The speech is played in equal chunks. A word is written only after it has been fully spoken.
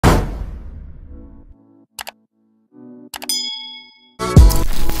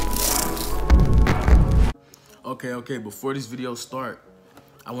Okay. Before this video start,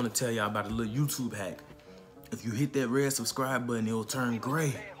 I want to tell y'all about a little YouTube hack. If you hit that red subscribe button, it'll turn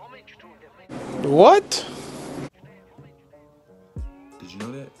gray. What? Did you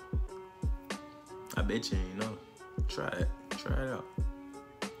know that? I bet you ain't know. Try it. Try it out.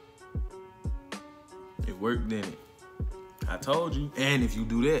 It worked, didn't it? I told you. And if you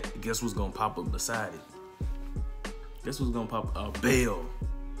do that, guess what's gonna pop up beside it? Guess what's gonna pop up? A bell.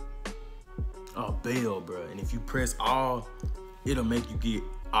 A bell, bro. And if you press all, it'll make you get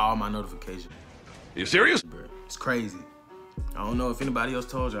all my notifications. You serious? Bro, it's crazy. I don't know if anybody else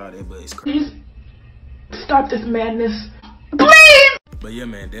told y'all that, but it's crazy. Please stop this madness. Please! But yeah,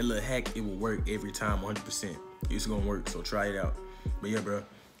 man, that little hack, it will work every time, 100%. It's gonna work, so try it out. But yeah, bro,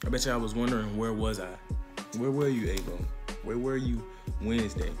 I bet y'all was wondering, where was I? Where were you, Avo? Where were you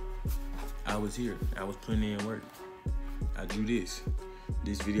Wednesday? I was here. I was putting in work. I drew this.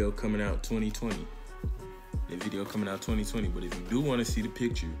 This video coming out 2020. That video coming out 2020. But if you do want to see the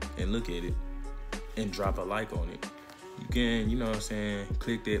picture and look at it and drop a like on it, you can, you know what I'm saying,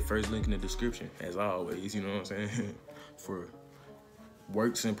 click that first link in the description, as always, you know what I'm saying? For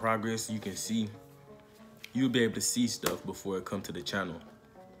works in progress, you can see, you'll be able to see stuff before it come to the channel.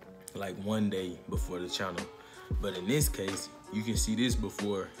 Like one day before the channel. But in this case, you can see this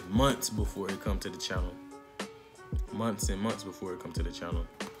before, months before it come to the channel. Months and months before it come to the channel.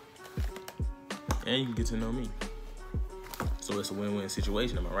 And you can get to know me. So it's a win-win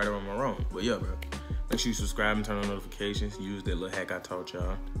situation. Am I right or am I wrong? But yeah, bro. Make sure you subscribe and turn on notifications. Use that little hack I taught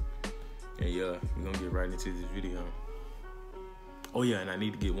y'all. And yeah, we're gonna get right into this video. Oh yeah, and I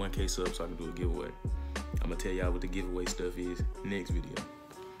need to get 1K subs so I can do a giveaway. I'm gonna tell y'all what the giveaway stuff is next video.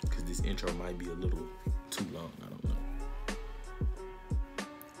 Cause this intro might be a little too long, I don't know.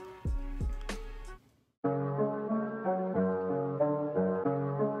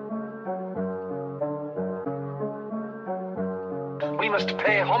 We must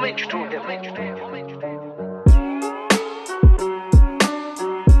pay homage to him.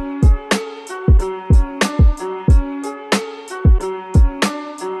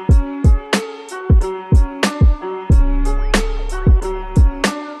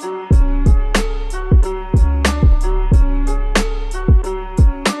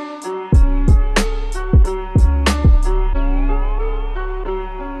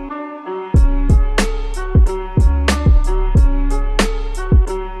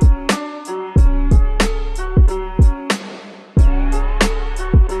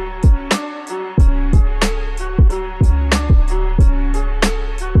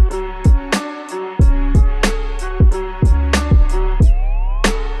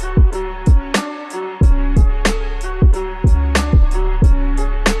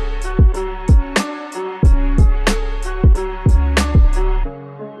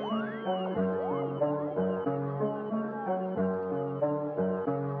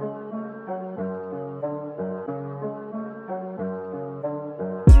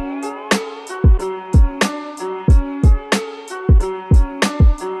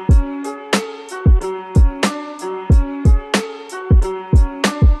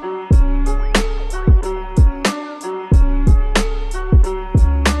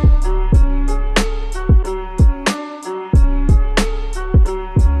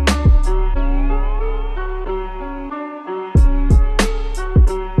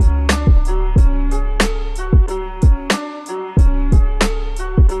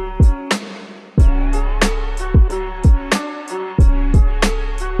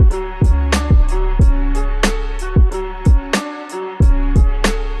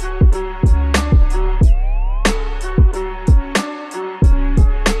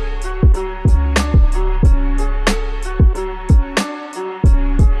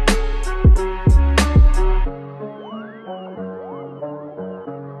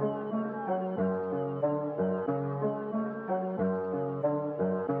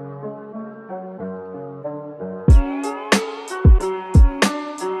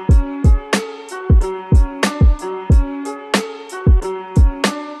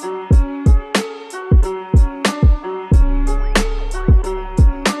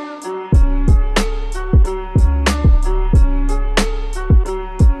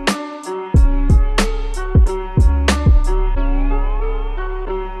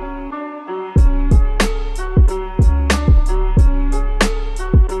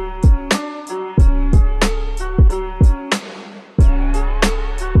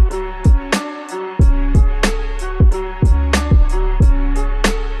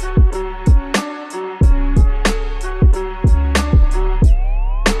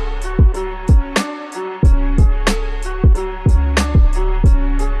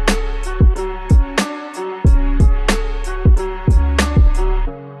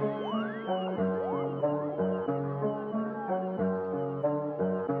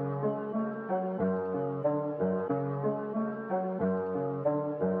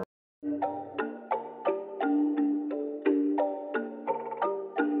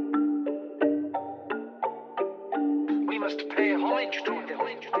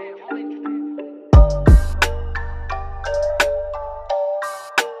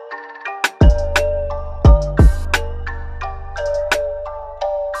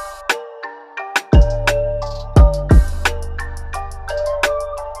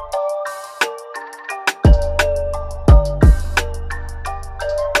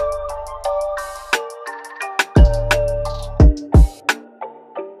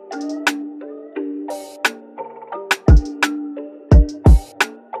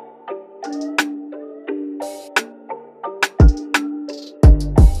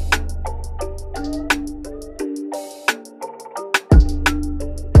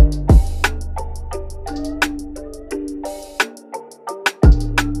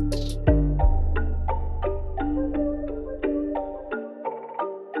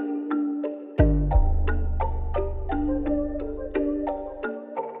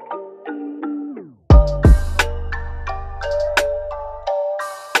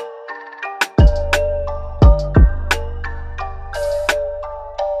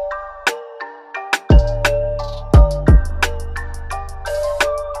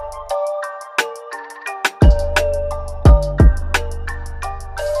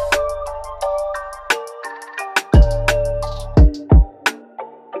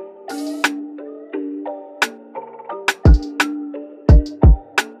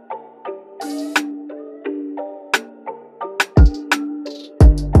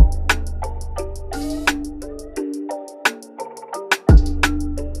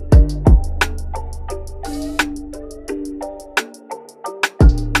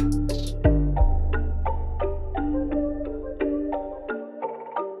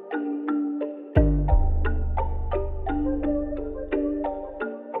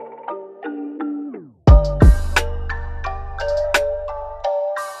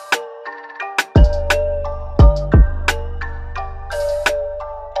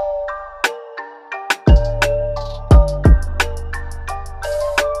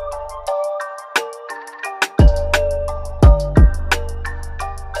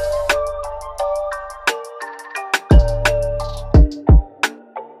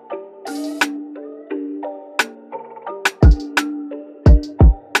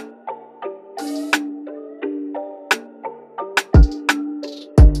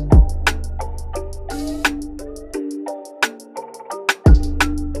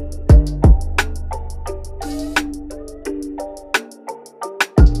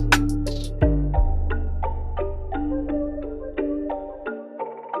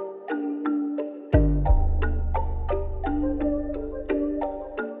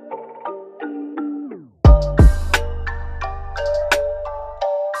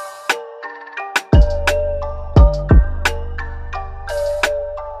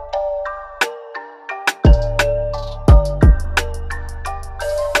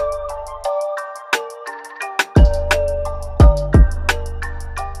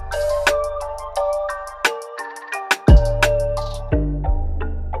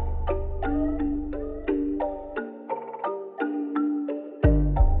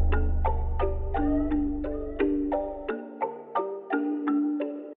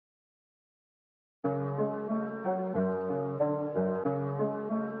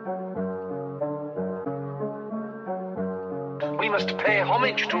 We must pay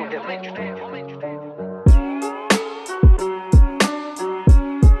homage to him.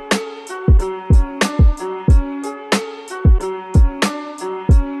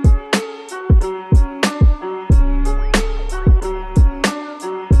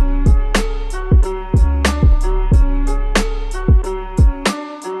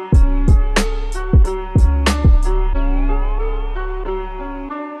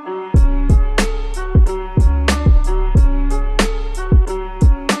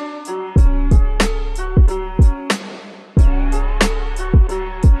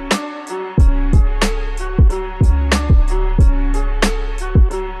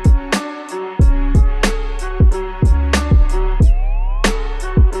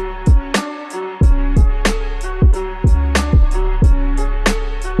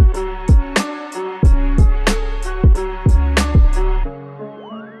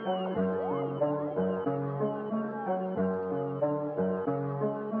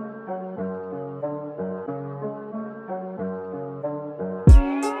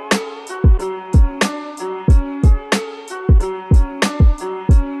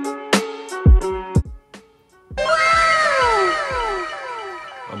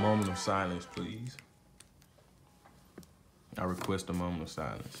 A moment of silence, please. I request a moment of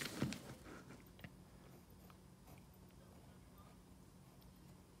silence.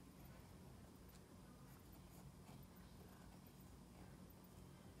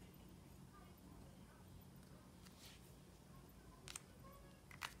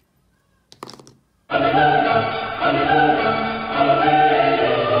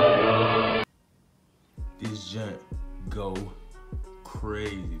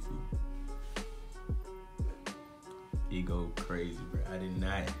 crazy, fool. It go crazy, bro. I did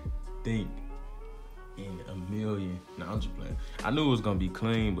not think in a million. No, I'm just playing. I knew it was gonna be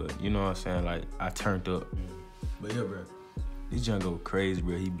clean, but you know what I'm saying? Like, I turned up. But yeah, bro, this junk go crazy,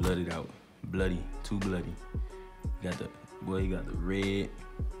 bro. He blooded out. Bloody, too bloody. He got the red. He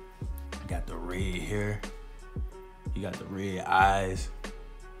got the red hair. He got the red eyes.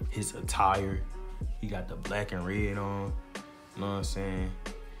 His attire. He got the black and red on. You know what I'm saying?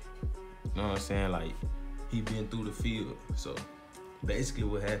 You know what I'm saying? Like, he been through the field. So, basically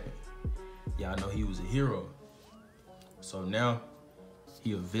what happened, y'all know he was a hero. So now,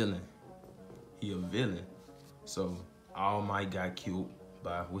 he a villain. He a villain. So, All Might got killed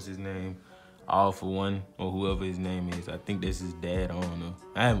by, what's his name? All For One, or whoever his name is. I think that's his dad, I don't know.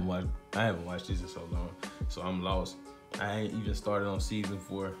 I haven't watched this in so long, so I'm lost. I ain't even started on season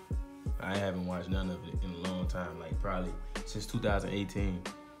 4. I haven't watched none of it in a long time, like probably since 2018.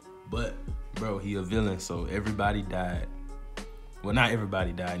 But, bro, he a villain, so everybody died. Well, not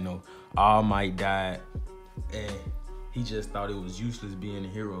everybody died, no. All Might died, and he just thought it was useless being a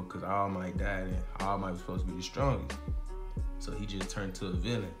hero because All Might died, and All Might was supposed to be the strongest. So he just turned to a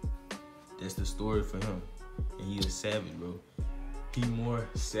villain. That's the story for him. And he a savage, bro. He more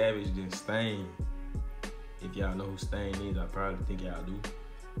savage than Stain. If y'all know who Stain is, I probably think y'all do.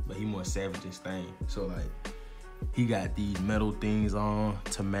 But he more savage than Stain. So, like, he got these metal things on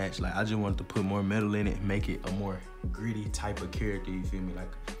to match. Like, I just wanted to put more metal in it, make it a more gritty type of character, you feel me? Like,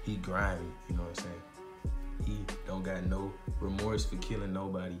 he grimy, you know what I'm saying? He don't got no remorse for killing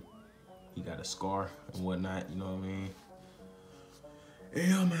nobody. He got a scar and whatnot, you know what I mean?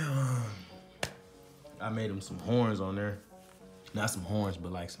 Yeah, man. I made him some horns on there. Not some horns,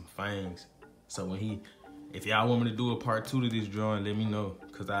 but like some fangs. So when if y'all want me to do a part 2 to this drawing, let me know.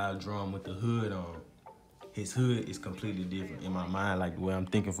 Cause I'll draw him with the hood on. His hood is completely different in my mind, like the way I'm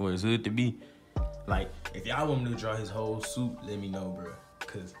thinking for his hood to be. Like, if y'all want me to draw his whole suit, let me know, bro.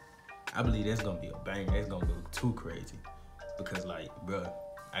 Cause I believe that's gonna be a bang. That's gonna go too crazy. Because, like, bro,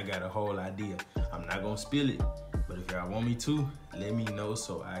 I got a whole idea. I'm not gonna spill it, but if y'all want me to, let me know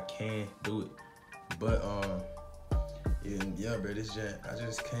so I can do it. But yeah, bro, this jam,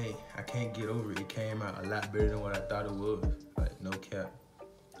 I can't get over it. It came out a lot better than what I thought it was. Like, no cap.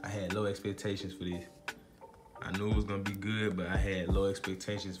 I had low expectations for this. I knew it was gonna be good, but I had low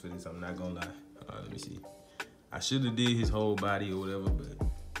expectations for this. I'm not gonna lie. Let me see. I should have did his whole body or whatever, but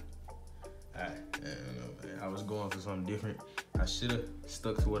I don't know, man. I was going for something different. I should have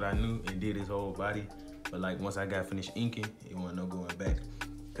stuck to what I knew and did his whole body. But like, once I got finished inking, it wasn't no going back.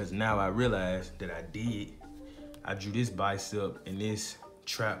 Cause now I realized that I drew this bicep and this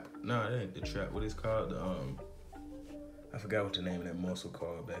trap. No, that ain't the trap. What it's called? I forgot what the name of that muscle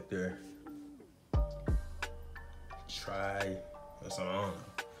called back there. Try or something, I don't know.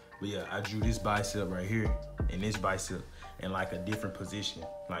 But yeah, I drew this bicep right here and this bicep in like a different position.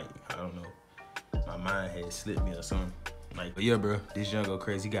 Like, I don't know. My mind had slipped me or something. Like, but yeah, bro, this young go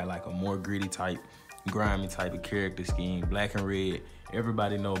crazy. He got like a more gritty type, grimy type of character scheme. Black and red.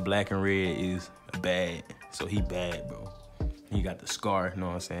 Everybody know black and red is bad. So he bad, bro. He got the scar, you know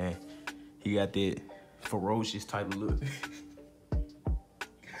what I'm saying? He got that ferocious type of look.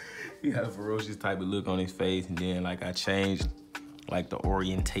 He got a ferocious type of look on his face. And then like I changed like the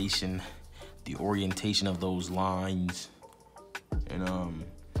orientation of those lines. And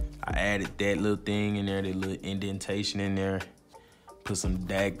I added that little thing in there, that little indentation in there. Put some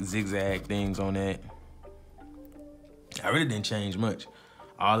zigzag things on that. I really didn't change much.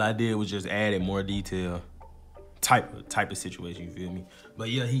 All I did was just added more detail. Type of situation, you feel me? But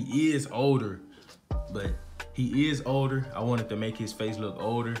yeah, he is older. But he is older. I wanted to make his face look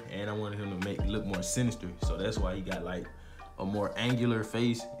older, and I wanted him to make it look more sinister. So that's why he got like a more angular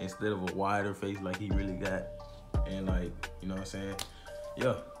face instead of a wider face like he really got. And like, you know what I'm saying?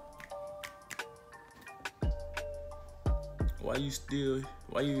 Yeah.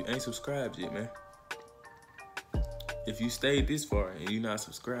 Why you ain't subscribed yet, man? If you stayed this far and you're not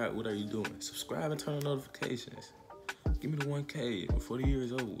subscribed, what are you doing? Subscribe and turn on notifications. Give me the 1K before the year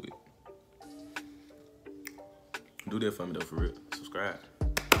is over with. Do that for me though, for real. Subscribe.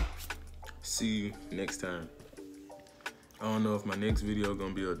 See you next time. I don't know if my next video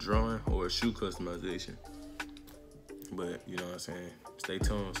gonna be a drawing or a shoe customization. But you know what I'm saying? Stay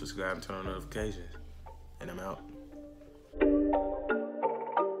tuned, subscribe, and turn on notifications. And I'm out.